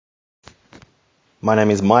My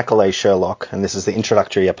name is Michael A. Sherlock, and this is the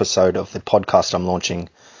introductory episode of the podcast I'm launching,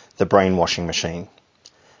 The Brainwashing Machine.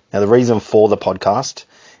 Now, the reason for the podcast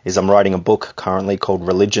is I'm writing a book currently called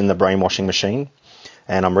Religion, the Brainwashing Machine,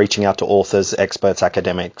 and I'm reaching out to authors, experts,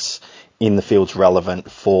 academics in the fields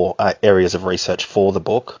relevant for areas of research for the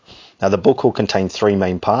book. Now, the book will contain three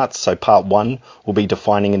main parts. So part one will be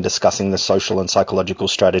defining and discussing the social and psychological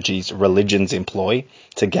strategies religions employ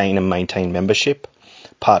to gain and maintain membership.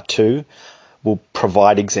 Part two will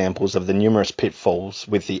provide examples of the numerous pitfalls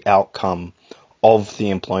with the outcome of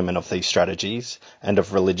the employment of these strategies and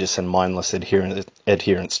of religious and mindless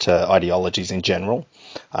adherence to ideologies in general.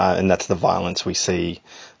 And that's the violence we see,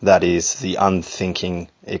 that is the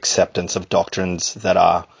unthinking acceptance of doctrines that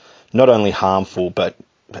are not only harmful, but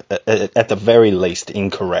at the very least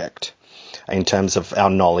incorrect in terms of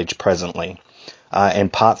our knowledge presently.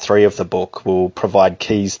 And part three of the book will provide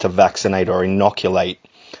keys to vaccinate or inoculate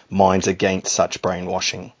minds against such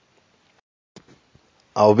brainwashing.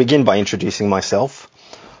 I'll begin by introducing myself.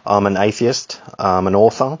 I'm an atheist, I'm an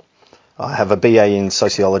author. I have a BA in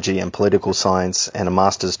sociology and political science and a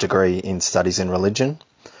master's degree in studies in religion.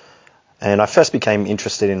 And I first became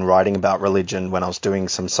interested in writing about religion when I was doing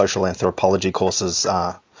some social anthropology courses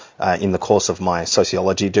in the course of my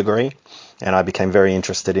sociology degree. And I became very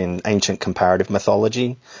interested in ancient comparative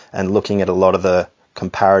mythology and looking at a lot of the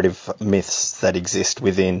comparative myths that exist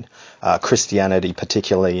within Christianity,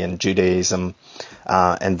 particularly, and Judaism,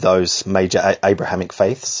 and those major Abrahamic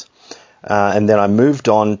faiths. And then I moved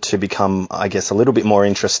on to become, I guess, a little bit more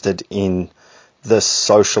interested in the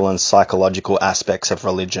social and psychological aspects of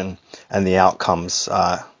religion and the outcomes,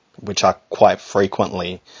 which are quite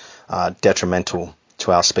frequently detrimental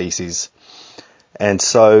to our species. And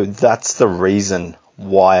so that's the reason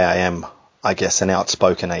why I am, I guess, an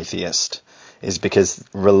outspoken atheist, is because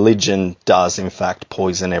religion does, in fact,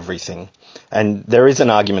 poison everything. And there is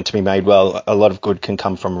an argument to be made, well, a lot of good can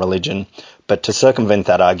come from religion, but to circumvent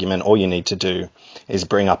that argument, all you need to do is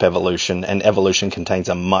bring up evolution, and evolution contains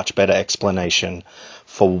a much better explanation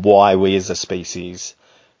for why we as a species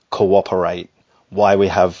cooperate, why we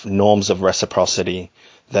have norms of reciprocity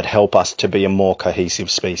that help us to be a more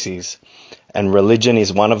cohesive species. And religion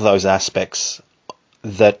is one of those aspects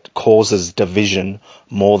that causes division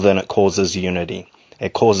more than it causes unity.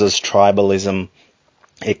 It causes tribalism.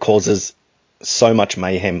 It causes so much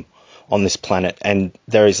mayhem on this planet. And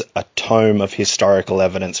there is a tome of historical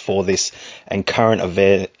evidence for this, and current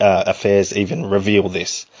affairs even reveal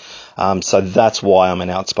this. So that's why I'm an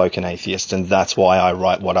outspoken atheist, and that's why I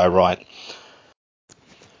write what I write.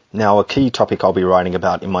 Now, a key topic I'll be writing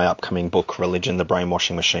about in my upcoming book, Religion, the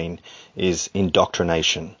Brainwashing Machine, is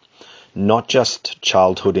indoctrination. Not just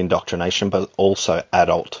childhood indoctrination, but also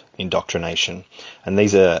adult indoctrination. And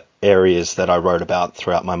these are areas that I wrote about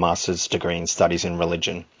throughout my master's degree in studies in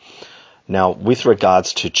religion. Now, with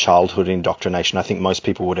regards to childhood indoctrination, I think most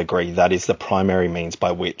people would agree that is the primary means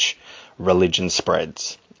by which religion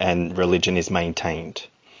spreads and religion is maintained.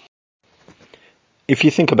 If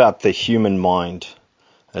you think about the human mind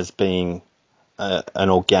as being an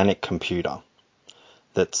organic computer,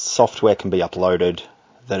 that software can be uploaded,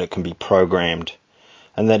 that it can be programmed,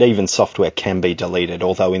 and that even software can be deleted,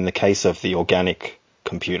 although in the case of the organic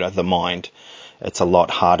computer, the mind, it's a lot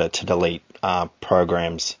harder to delete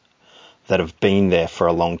programs that have been there for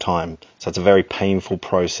a long time. So it's a very painful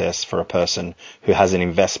process for a person who has an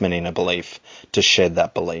investment in a belief to shed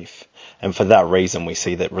that belief. And for that reason, we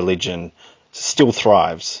see that religion still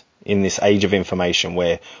thrives in this age of information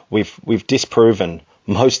where we've disproven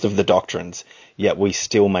most of the doctrines, yet we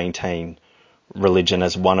still maintain religion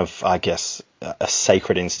as one of, I guess, a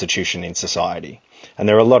sacred institution in society. And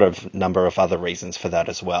there are number of other reasons for that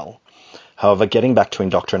as well. However, getting back to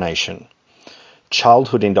indoctrination,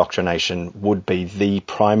 childhood indoctrination would be the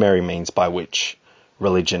primary means by which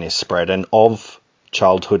religion is spread. And of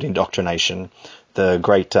childhood indoctrination, the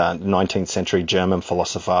great 19th century German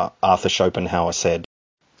philosopher Arthur Schopenhauer said,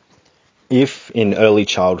 "If in early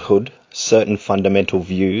childhood certain fundamental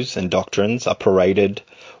views and doctrines are paraded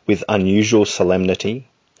with unusual solemnity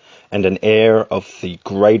and an air of the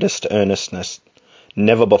greatest earnestness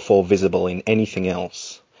never before visible in anything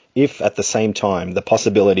else, if at the same time the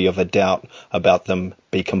possibility of a doubt about them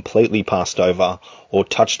be completely passed over or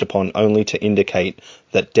touched upon only to indicate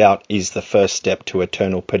that doubt is the first step to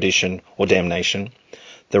eternal perdition or damnation,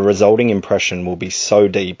 the resulting impression will be so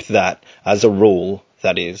deep that, as a rule,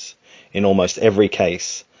 that is, in almost every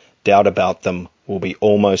case, doubt about them will be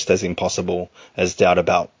almost as impossible as doubt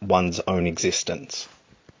about one's own existence."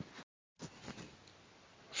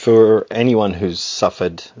 For anyone who's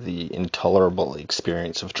suffered the intolerable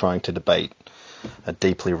experience of trying to debate a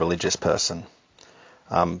deeply religious person,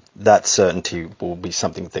 that certainty will be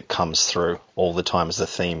something that comes through all the time as a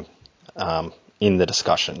theme in the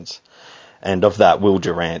discussions. And of that, Will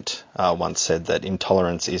Durant once said that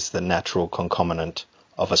intolerance is the natural concomitant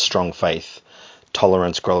of a strong faith.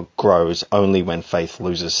 Tolerance grows only when faith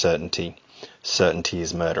loses certainty. Certainty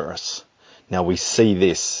is murderous. Now we see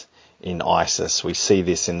this in ISIS. We see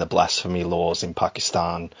this in the blasphemy laws in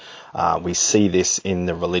Pakistan. We see this in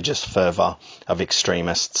the religious fervour of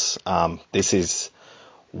extremists. This is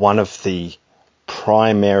one of the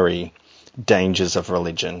primary dangers of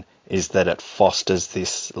religion, is that it fosters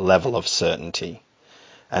this level of certainty.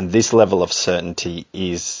 And this level of certainty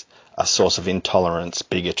is a source of intolerance,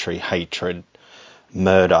 bigotry, hatred,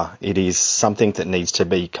 murder. It is something that needs to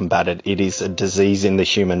be combated. It is a disease in the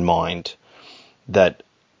human mind that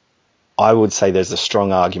I would say there's a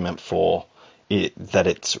strong argument for it, that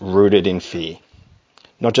it's rooted in fear.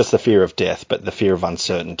 Not just the fear of death, but the fear of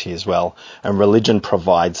uncertainty as well. And religion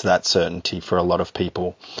provides that certainty for a lot of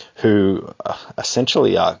people who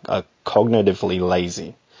essentially are cognitively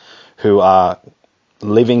lazy, who are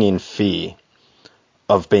living in fear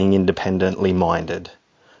of being independently minded,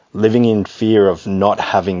 living in fear of not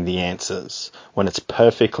having the answers, when it's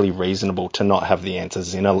perfectly reasonable to not have the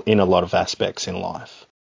answers in a lot of aspects in life.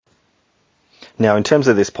 Now, in terms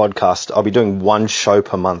of this podcast, I'll be doing one show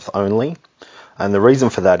per month only. And the reason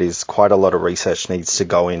for that is quite a lot of research needs to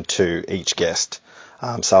go into each guest.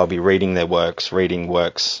 So I'll be reading their works, reading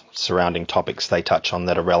works surrounding topics they touch on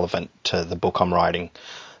that are relevant to the book I'm writing.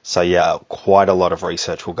 So yeah, quite a lot of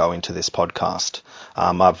research will go into this podcast.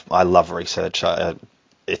 I love research.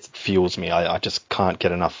 It fuels me. I just can't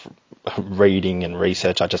get enough reading and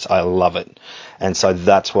research. I love it. And so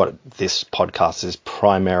that's what this podcast is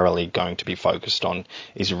primarily going to be focused on,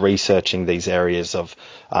 is researching these areas of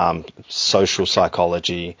social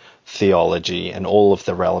psychology, theology, and all of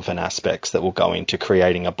the relevant aspects that will go into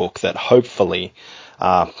creating a book that hopefully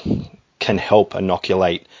can help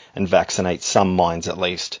inoculate and vaccinate some minds, at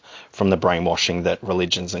least, from the brainwashing that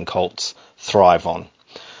religions and cults thrive on.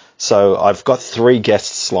 So I've got 3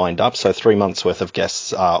 guests lined up, so 3 months worth of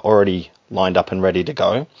guests are already lined up and ready to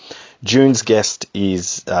go. June's guest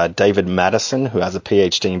is David Madison, who has a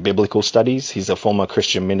PhD in biblical studies. He's a former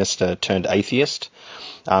Christian minister turned atheist.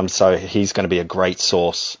 So he's going to be a great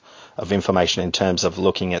source of information in terms of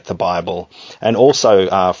looking at the Bible, and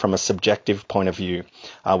also from a subjective point of view,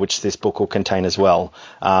 which this book will contain as well,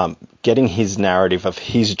 getting his narrative of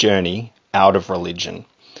his journey out of religion,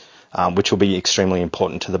 which will be extremely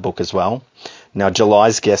important to the book as well. Now,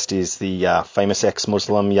 July's guest is the famous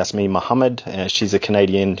ex-Muslim Yasmin Mohammed. She's a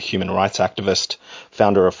Canadian human rights activist,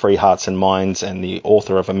 founder of Free Hearts and Minds, and the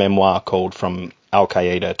author of a memoir called From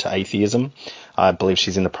Al-Qaeda to Atheism. I believe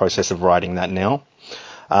she's in the process of writing that now.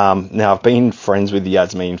 Now, I've been friends with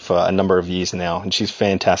Yasmin for a number of years now, and she's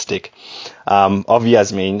fantastic. Of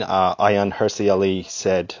Yasmin, Ayan Hirsi Ali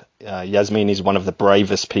said, Yasmin is one of the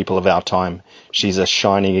bravest people of our time. She's a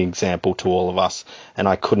shining example to all of us, and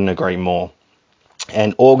I couldn't agree more.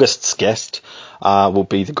 And August's guest will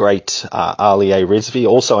be the great Ali A. Rizvi,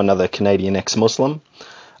 also another Canadian ex-Muslim.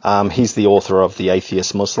 He's the author of The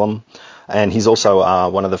Atheist Muslim, and he's also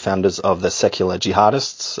one of the founders of the Secular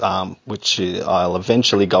Jihadists, which I'll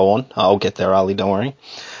eventually go on. I'll get there, Ali, don't worry.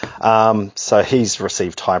 So he's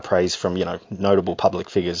received high praise from, notable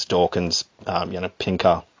public figures, Dawkins,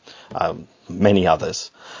 Pinker, many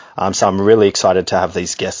others. So I'm really excited to have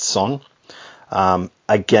these guests on.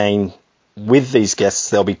 Again, with these guests,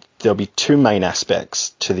 there'll be 2 main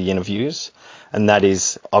aspects to the interviews, and that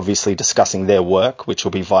is obviously discussing their work, which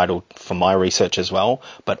will be vital for my research as well,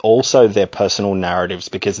 but also their personal narratives,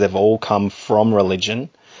 because they've all come from religion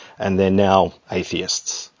and they're now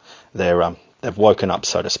atheists. They've woken up,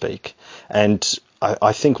 so to speak. And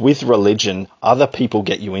I think with religion, other people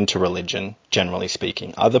get you into religion, generally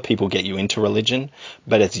speaking. Other people get you into religion,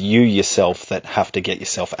 but it's you yourself that have to get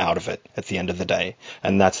yourself out of it at the end of the day.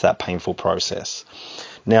 And that's that painful process.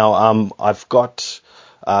 Now, I've got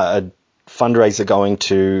a fundraiser going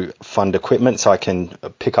to fund equipment so I can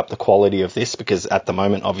pick up the quality of this, because at the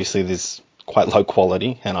moment, obviously, there's quite low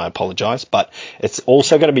quality, and I apologize, but it's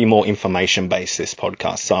also going to be more information based, this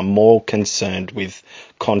podcast. So I'm more concerned with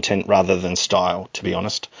content rather than style, to be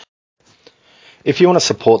honest. If you want to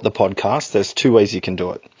support the podcast, there's 2 ways you can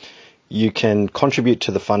do it. You can contribute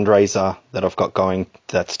to the fundraiser that I've got going,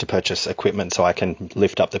 that's to purchase equipment so I can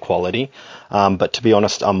lift up the quality. But to be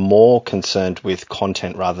honest, I'm more concerned with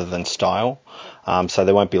content rather than style. So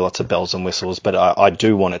there won't be lots of bells and whistles, but I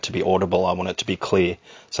do want it to be audible. I want it to be clear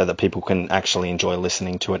so that people can actually enjoy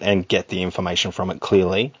listening to it and get the information from it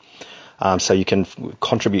clearly. So you can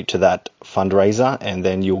contribute to that fundraiser, and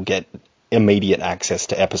then you'll get immediate access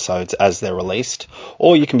to episodes as they're released,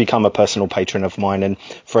 or you can become a personal patron of mine, and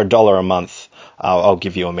for $1 a month, I'll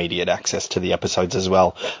give you immediate access to the episodes as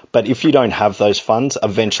well. But if you don't have those funds,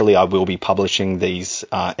 eventually I will be publishing these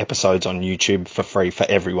episodes on YouTube for free for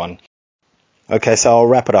everyone. Okay, so I'll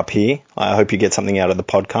wrap it up here. I hope you get something out of the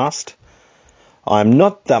podcast. I'm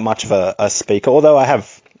not that much of a speaker, although I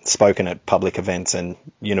have spoken at public events and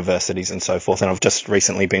universities and so forth, and I've just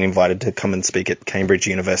recently been invited to come and speak at Cambridge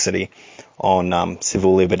University on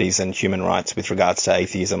civil liberties and human rights with regards to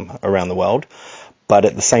atheism around the world. But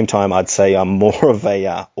at the same time, I'd say I'm more of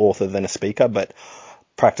a author than a speaker, but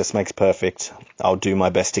practice makes perfect. I'll do my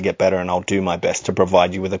best to get better, and I'll do my best to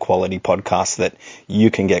provide you with a quality podcast that you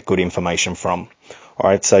can get good information from. All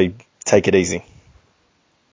right, so take it easy.